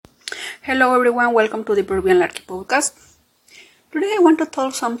Hello everyone, welcome to the Peruvian Larky podcast. Today I want to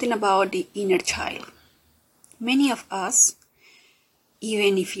talk something about the inner child. Many of us,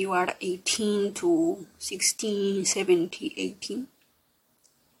 even if you are 18 to 16, 17, 18,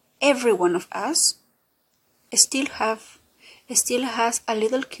 every one of us still has a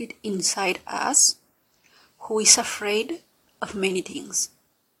little kid inside us who is afraid of many things.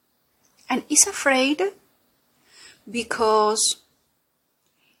 And is afraid because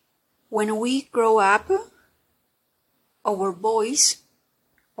when we grow up, our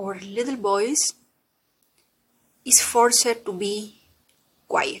little boys, is forced to be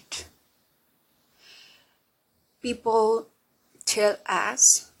quiet. People tell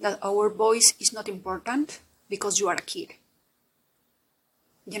us that our voice is not important because you are a kid.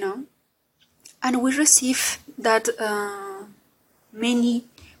 And we receive that many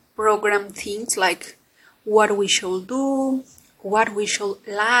program things like what we should do, what we should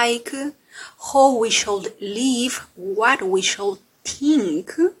like, how we should live, what we should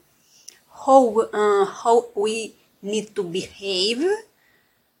think, how we need to behave,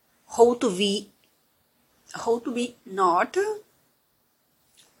 how to be not.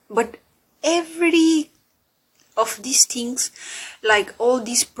 But every of these things, like all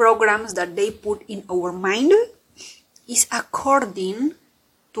these programs that they put in our mind, is according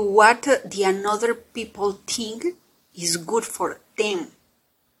to what the another people think is good for them,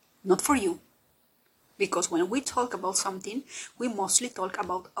 not for you. Because when we talk about something, we mostly talk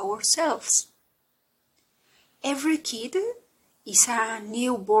about ourselves. Every kid is a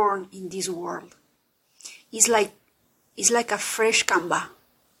newborn in this world. It's like a fresh canvas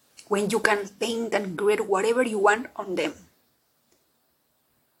when you can paint and create whatever you want on them.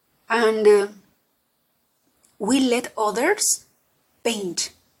 And we let others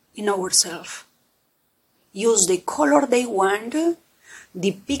paint in ourselves. Use the color they want,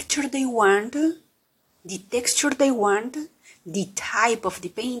 the picture they want, the texture they want, the type of the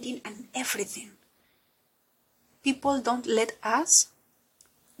painting, and everything. People don't let us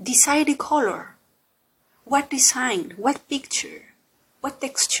decide the color, what design, what picture, what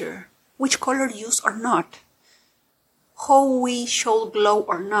texture, which color use or not, how we should glow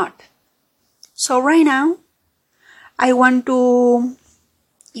or not. So right now, I want to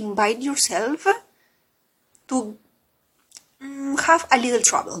invite yourself to have a little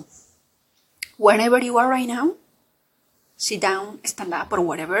trouble. Whenever you are right now, sit down, stand up, or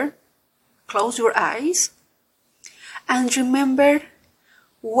whatever, close your eyes, and remember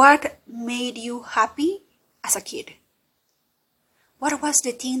what made you happy as a kid. What was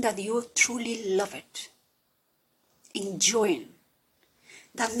the thing that you truly loved, enjoying,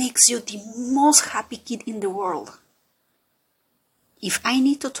 that makes you the most happy kid in the world? If I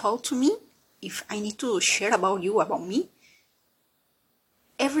need to talk to me, if I need to share about you, about me,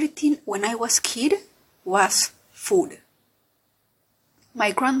 everything when I was a kid was food.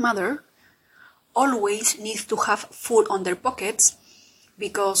 My grandmother always needs to have food on their pockets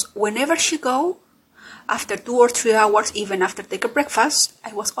because whenever she go, after 2 or 3 hours, even after take a breakfast,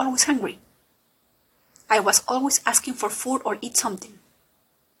 I was always hungry. I was always asking for food or eat something.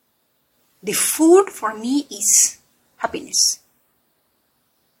 The food for me is happiness.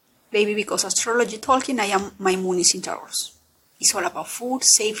 Maybe because astrology talking, my moon is in Taurus. It's all about food,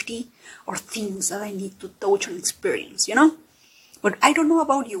 safety, or things that I need to touch and experience, But I don't know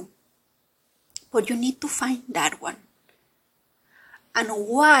about you. But you need to find that one. And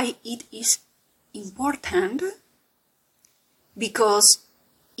why it is important? Because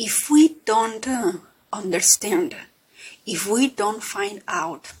if we don't understand, if we don't find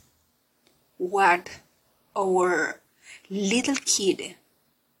out what our little kid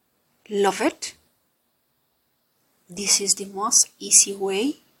love it, this is the most easy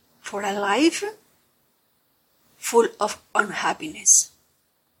way for a life full of unhappiness.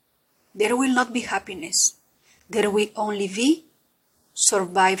 There will not be happiness. There will only be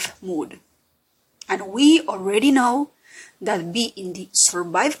survive mood. And we already know that being in the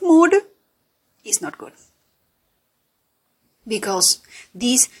survive mood is not good. Because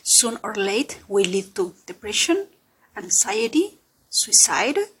this soon or late will lead to depression, anxiety,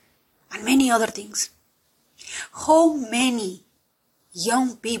 suicide, and many other things. How many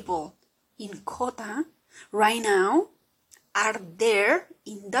young people in Cota right now are there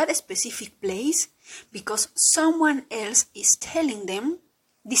in that specific place because someone else is telling them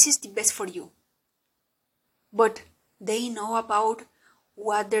this is the best for you. But they know about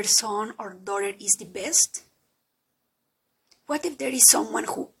what their son or daughter is the best? What if there is someone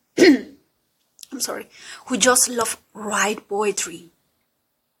who who just love write poetry?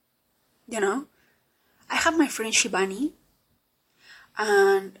 I have my friend Shivani,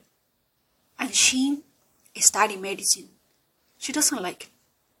 and and she studied medicine. She doesn't like it,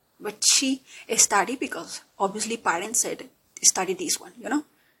 but she studied because obviously parents said, study this one,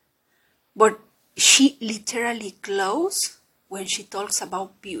 But she literally glows when she talks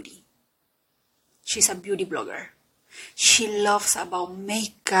about beauty. She's a beauty blogger. She loves about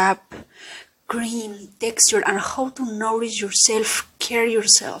makeup, cream, texture, and how to nourish yourself, care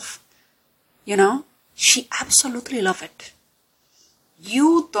yourself. She absolutely loves it.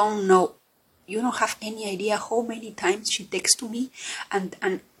 You don't know. You don't have any idea how many times she texts to me and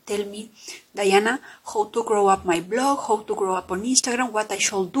tell me, Diana, how to grow up my blog, how to grow up on Instagram, what I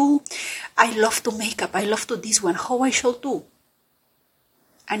should do. I love to make up. I love to this one, how I should do.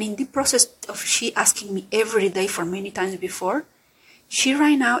 And in the process of she asking me every day for many times before, she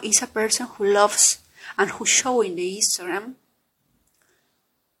right now is a person who loves and who show in the Instagram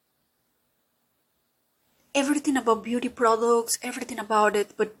everything about beauty products, everything about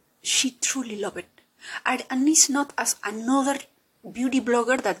it, but she truly loves it. And it's not as another beauty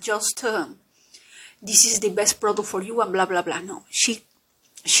blogger that just, this is the best product for you and blah, blah, blah. No, she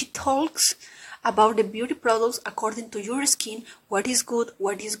talks about the beauty products according to your skin, what is good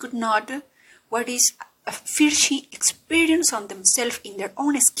not, what is a fear she experience on themselves in their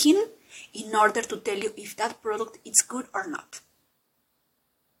own skin in order to tell you if that product is good or not.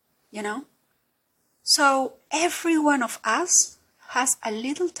 So every one of us has a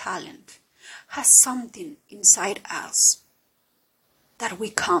little talent, has something inside us that we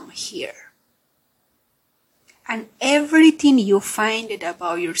come here. And everything you find it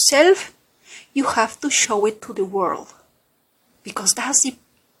about yourself, you have to show it to the world. Because that's the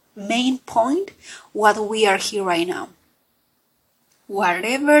main point, what we are here right now.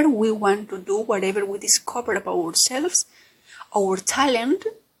 Whatever we want to do, whatever we discover about ourselves, our talent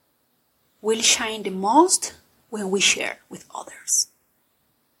will shine the most when we share with others.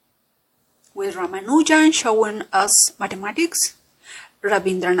 With Ramanujan showing us mathematics,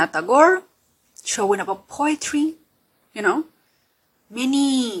 Rabindranath Tagore showing about poetry,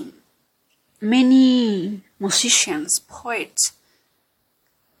 many musicians, poets,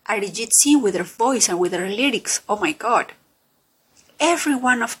 Arijit Singh with their voice and with their lyrics, oh my God. Every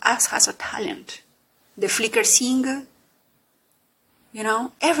one of us has a talent. The flicker singer,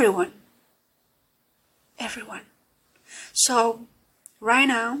 everyone. So, right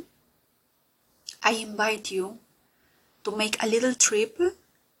now, I invite you to make a little trip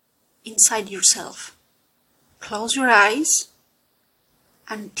inside yourself. Close your eyes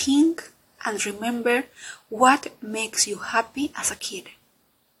and think and remember what makes you happy as a kid.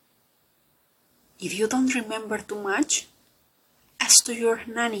 If you don't remember too much, ask to your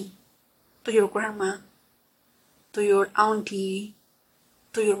nanny, to your grandma, to your auntie,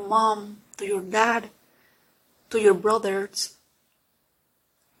 to your mom, to your dad, to your brothers.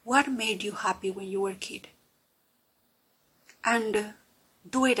 What made you happy when you were a kid? And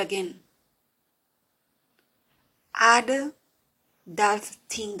do it again. Add that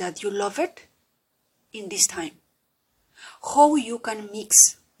thing that you love it in this time. How you can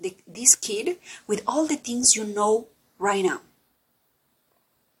mix this kid with all the things you know right now.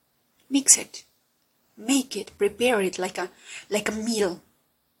 Mix it. Make it. Prepare it like a meal.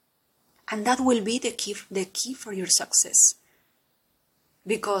 And that will be the key for your success.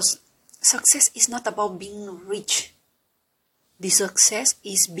 Because success is not about being rich. The success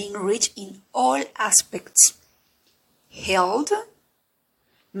is being rich in all aspects. Health,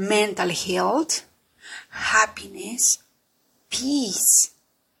 mental health, happiness, peace.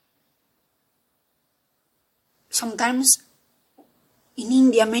 Sometimes in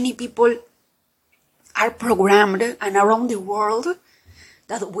India, many people are programmed and around the world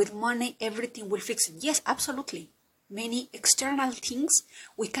that with money everything will fix it. Yes, absolutely. Many external things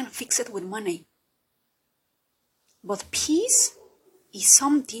we can fix it with money. But peace is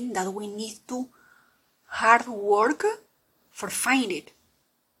something that we need to hard work for find it.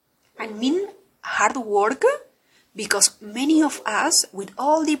 I mean hard work because many of us, with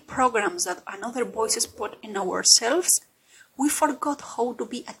all the programs that another voices put in ourselves, we forgot how to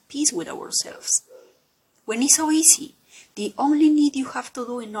be at peace with ourselves. When it's so easy, the only need you have to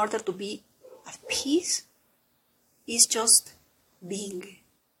do in order to be at peace is just being.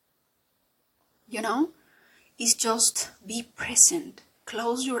 It's just be present.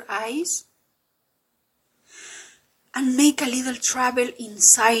 Close your eyes and make a little travel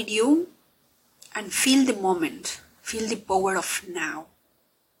inside you and feel the moment. Feel the power of now.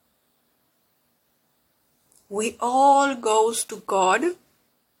 We all go to God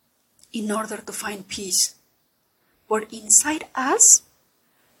in order to find peace. But inside us,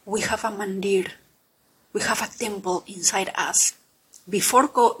 we have a mandir. We have a temple inside us. Before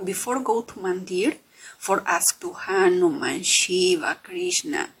go to Mandir, for ask to Hanuman, Shiva,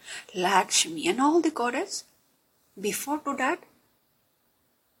 Krishna, Lakshmi, and all the goddess, before do that,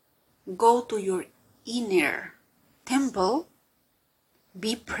 go to your inner temple,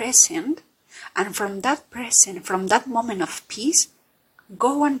 be present, and from that moment of peace,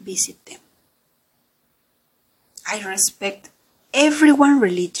 go and visit them. I respect everyone's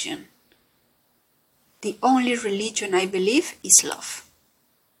religion. The only religion I believe is love.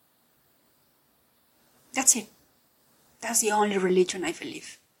 That's it. That's the only religion I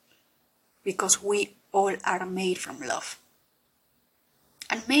believe. Because we all are made from love.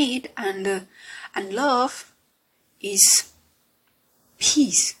 And love is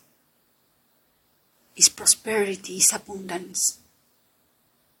peace, is prosperity, is abundance.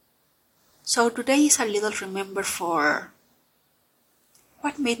 So today is a little remember for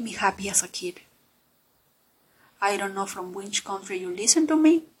what made me happy as a kid. I don't know from which country you listen to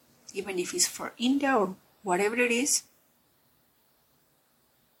me, even if it's for India or whatever it is.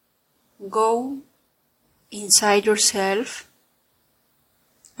 Go inside yourself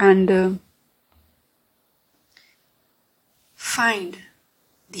and find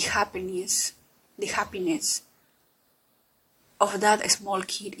the happiness of that small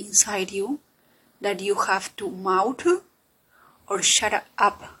kid inside you that you have to mouth or shut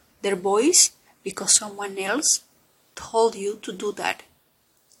up their voice because someone else told you to do that.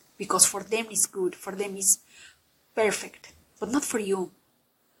 Because for them it's good, for them it's perfect, but not for you.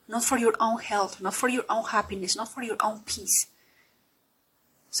 Not for your own health, not for your own happiness, not for your own peace.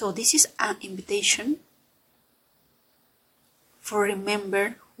 So this is an invitation for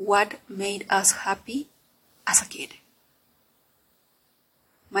remember what made us happy as a kid.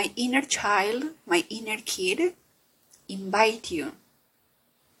 My inner child, my inner kid, invite you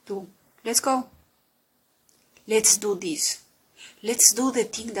to, let's go. Let's do this. Let's do the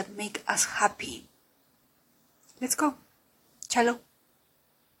thing that make us happy. Let's go. Chalo.